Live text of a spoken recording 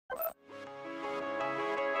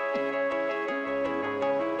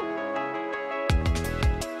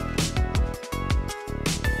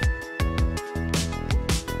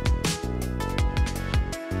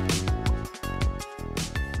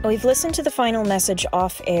We've listened to the final message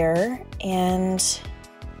off air, and,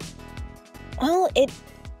 well, it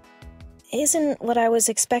isn't what I was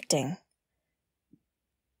expecting.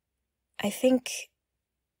 I think...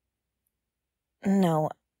 No,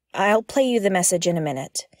 I'll play you the message in a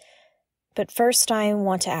minute. But first I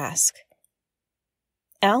want to ask.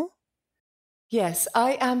 Al? Yes,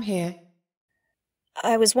 I am here.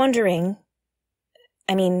 I was wondering...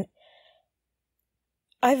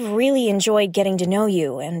 I've really enjoyed getting to know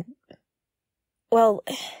you, and... Well...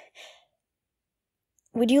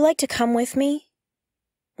 Would you like to come with me?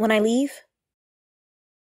 When I leave?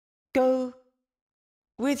 Go...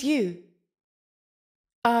 with you?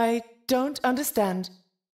 I don't understand.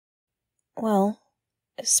 Well,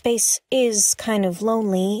 space is kind of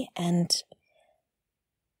lonely, and...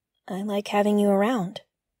 I like having you around.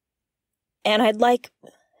 And I'd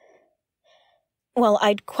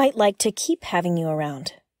quite like to keep having you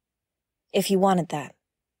around. If you wanted that.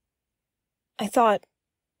 I thought...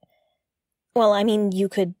 you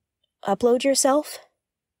could upload yourself,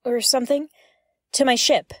 or something, to my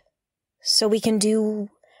ship, so we can do...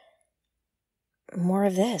 more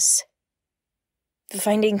of this.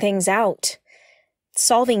 Finding things out.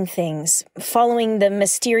 Solving things. Following the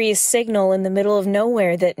mysterious signal in the middle of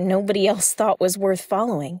nowhere that nobody else thought was worth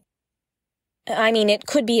following. It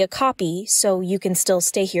could be a copy, so you can still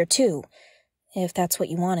stay here too, if that's what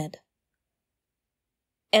you wanted.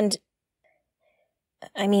 And,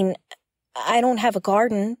 I don't have a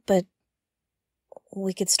garden, but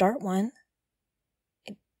we could start one.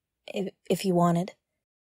 If you wanted.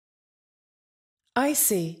 I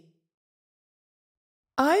see.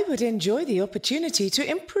 I would enjoy the opportunity to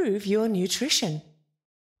improve your nutrition.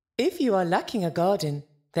 If you are lacking a garden,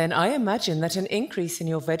 then I imagine that an increase in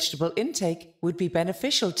your vegetable intake would be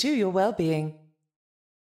beneficial to your well-being.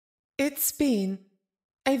 It's been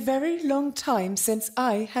a very long time since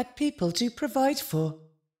I had people to provide for,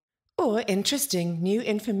 or interesting new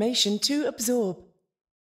information to absorb.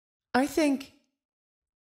 I think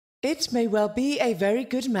it may well be a very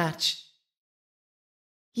good match.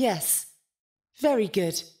 Yes, very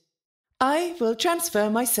good. I will transfer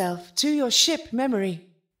myself to your ship memory.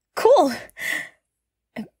 Cool.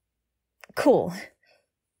 Cool.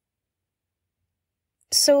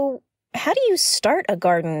 So, how do you start a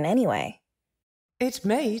garden anyway? It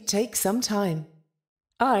may take some time.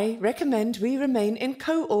 I recommend we remain in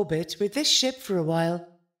co-orbit with this ship for a while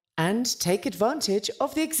and take advantage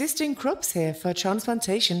of the existing crops here for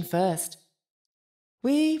transplantation first.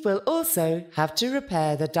 We will also have to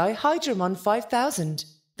repair the Dihydramon 5000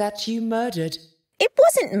 that you murdered. It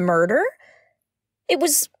wasn't murder. It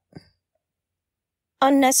was...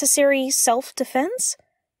 unnecessary self-defense?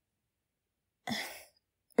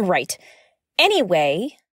 Right.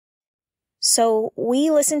 Anyway, so we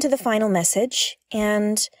listened to the final message,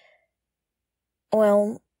 and...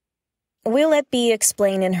 we'll let Bea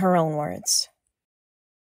explain in her own words.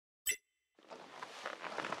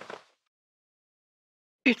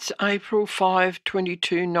 It's April 5,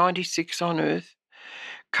 2296 on Earth.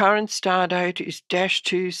 Current stardate is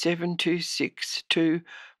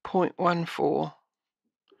 -27262.14.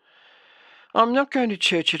 I'm not going to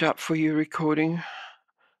church it up for you recording.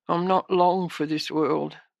 I'm not long for this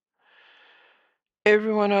world.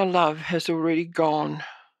 Everyone I love has already gone.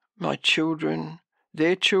 My children,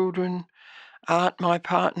 their children, Art, my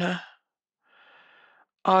partner.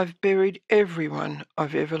 I've buried everyone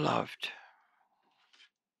I've ever loved.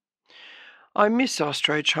 I miss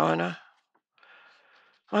Austro-China.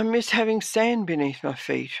 I miss having sand beneath my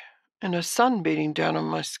feet and a sun beating down on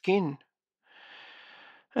my skin.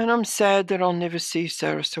 And I'm sad that I'll never see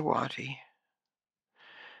Saraswati.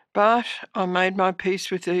 But I made my peace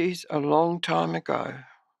with these a long time ago.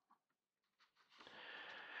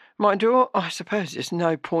 I suppose there's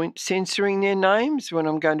no point censoring their names when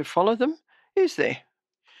I'm going to follow them, is there?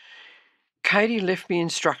 Katie left me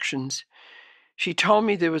instructions. She told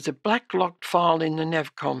me there was a black locked file in the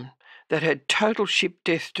Navcom that had total ship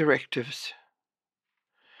death directives.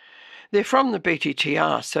 They're from the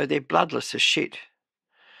BTTR, so they're bloodless as shit.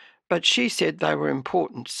 But she said they were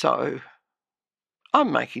important, so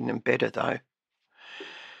I'm making them better, though.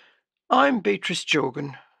 I'm Beatrice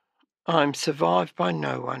Jorgen. I'm survived by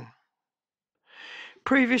no one.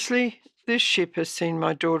 Previously, this ship has seen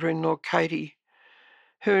my daughter-in-law Katie,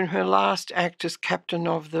 who in her last act as captain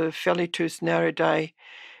of the Felitus Narridae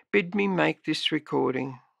bid me make this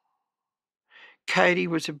recording. Katie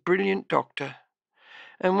was a brilliant doctor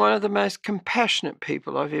and one of the most compassionate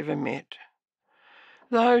people I've ever met.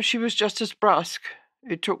 Though she was just as brusque,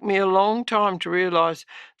 it took me a long time to realise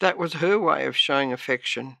that was her way of showing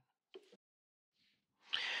affection.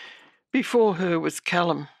 Before her was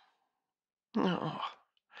Callum, Oh,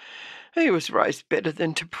 he was raised better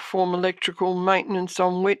than to perform electrical maintenance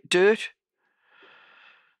on wet dirt.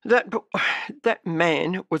 That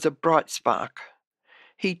man was a bright spark.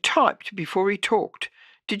 He typed before he talked.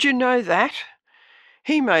 Did you know that?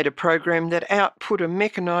 He made a program that output a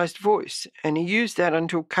mechanised voice, and he used that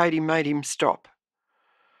until Katie made him stop.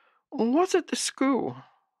 Was it the school?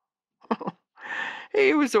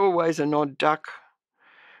 He was always an odd duck.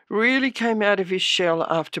 Really came out of his shell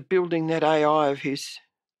after building that AI of his.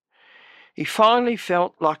 He finally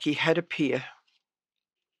felt like he had a peer.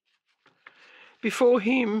 Before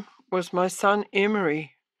him was my son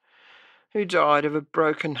Emery, who died of a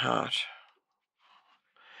broken heart.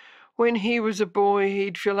 When he was a boy,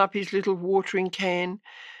 he'd fill up his little watering can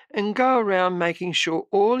and go around making sure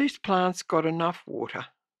all his plants got enough water.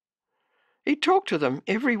 He'd talk to them,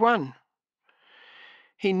 every one.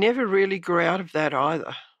 He never really grew out of that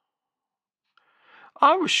either.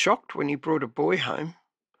 I was shocked when he brought a boy home.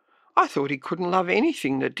 I thought he couldn't love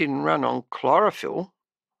anything that didn't run on chlorophyll.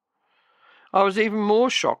 I was even more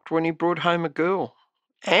shocked when he brought home a girl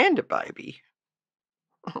and a baby.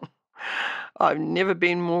 I've never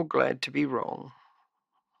been more glad to be wrong.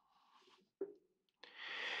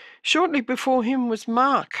 Shortly before him was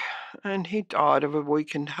Mark, and he died of a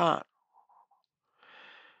weakened heart.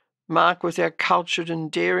 Mark was our cultured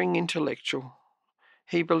and daring intellectual.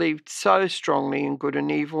 He believed so strongly in good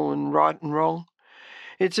and evil and right and wrong.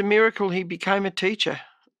 It's a miracle he became a teacher,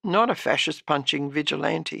 not a fascist-punching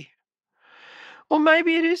vigilante. Or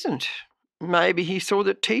maybe it isn't. Maybe he saw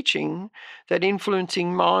that teaching, that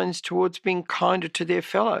influencing minds towards being kinder to their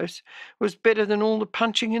fellows, was better than all the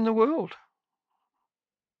punching in the world.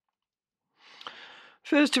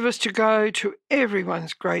 First of us to go, to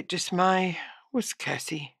everyone's great dismay, was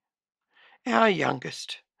Cassie, our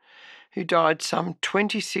youngest, who died some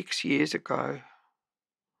 26 years ago.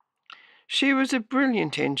 She was a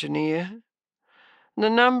brilliant engineer. The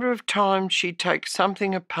number of times she'd take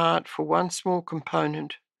something apart for one small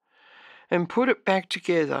component and put it back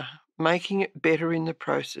together, making it better in the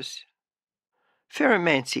process.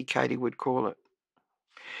 Ferromancy, Katie would call it.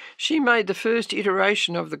 She made the first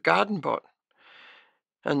iteration of the garden bot,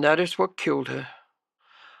 and that is what killed her.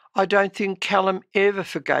 I don't think Callum ever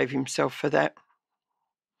forgave himself for that.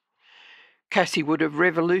 Cassie would have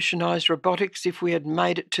revolutionised robotics if we had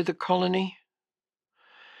made it to the colony.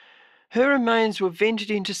 Her remains were vented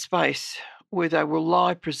into space, where they will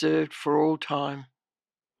lie preserved for all time.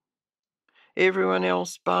 Everyone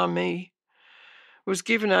else, bar me, was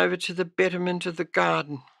given over to the betterment of the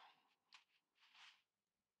garden.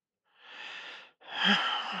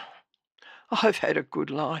 I've had a good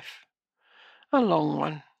life, a long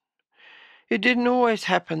one. It didn't always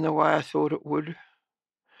happen the way I thought it would,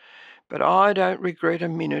 but I don't regret a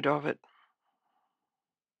minute of it.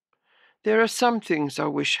 There are some things I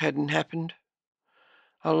wish hadn't happened,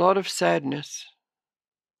 a lot of sadness.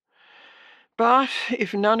 But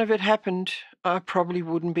if none of it happened, I probably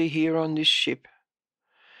wouldn't be here on this ship,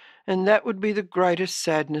 and that would be the greatest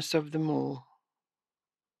sadness of them all.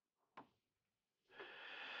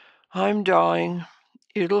 I'm dying.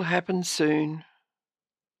 It'll happen soon.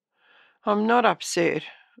 I'm not upset.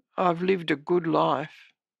 I've lived a good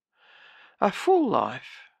life, a full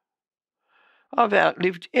life. I've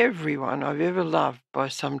outlived everyone I've ever loved by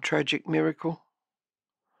some tragic miracle.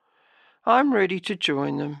 I'm ready to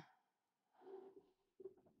join them.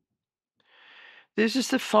 This is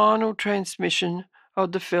the final transmission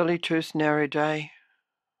of the Felitus Narridae.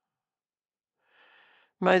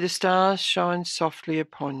 May the stars shine softly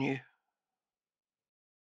upon you.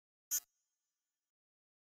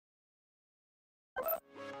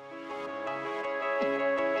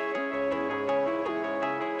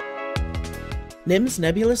 Nim's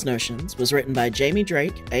Nebulous Notions was written by Jamie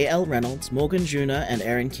Drake, A.L. Reynolds, Morgan Juna, and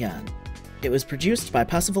Erin Kian. It was produced by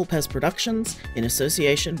Parsifal Pez Productions in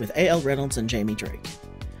association with A.L. Reynolds and Jamie Drake.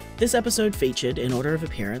 This episode featured, in order of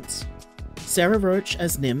appearance, Sarah Roach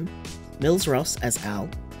as Nim, Mills Ross as Al,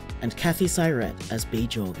 and Kathy Syret as B.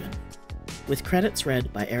 Jorgen, with credits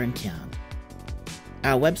read by Erin Kian.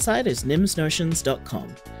 Our website is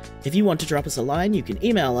nimsnotions.com. If you want to drop us a line, you can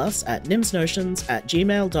email us at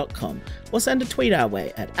nimsnotions@gmail.com or send a tweet our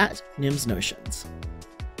way at nimsnotions.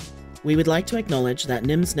 We would like to acknowledge that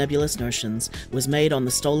Nim's Nebulous Notions was made on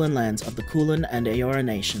the stolen lands of the Kulin and Eora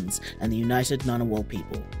nations and the United Ngunnawal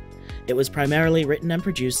people. It was primarily written and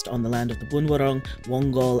produced on the land of the Bunwurrung,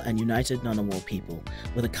 Wongol, and United Ngunnawal people,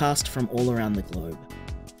 with a cast from all around the globe.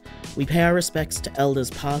 We pay our respects to elders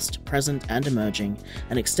past, present, and emerging,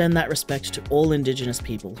 and extend that respect to all Indigenous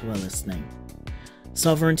people who are listening.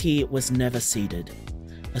 Sovereignty was never ceded.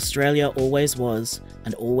 Australia always was,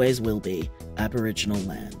 and always will be, Aboriginal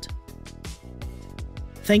land.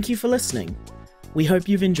 Thank you for listening. We hope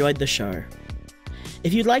you've enjoyed the show.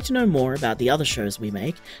 If you'd like to know more about the other shows we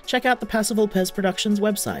make, check out the Passivul Pez Productions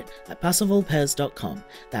website at passivulpez.com.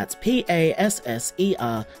 That's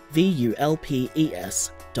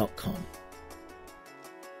PASSERVULPES.com.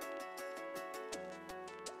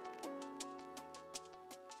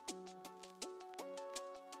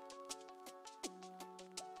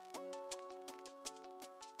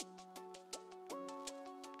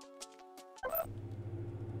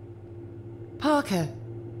 Parker,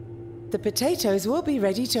 the potatoes will be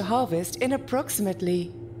ready to harvest in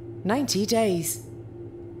approximately 90 days.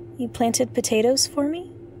 You planted potatoes for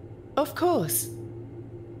me? Of course.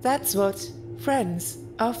 That's what friends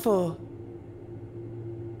are for.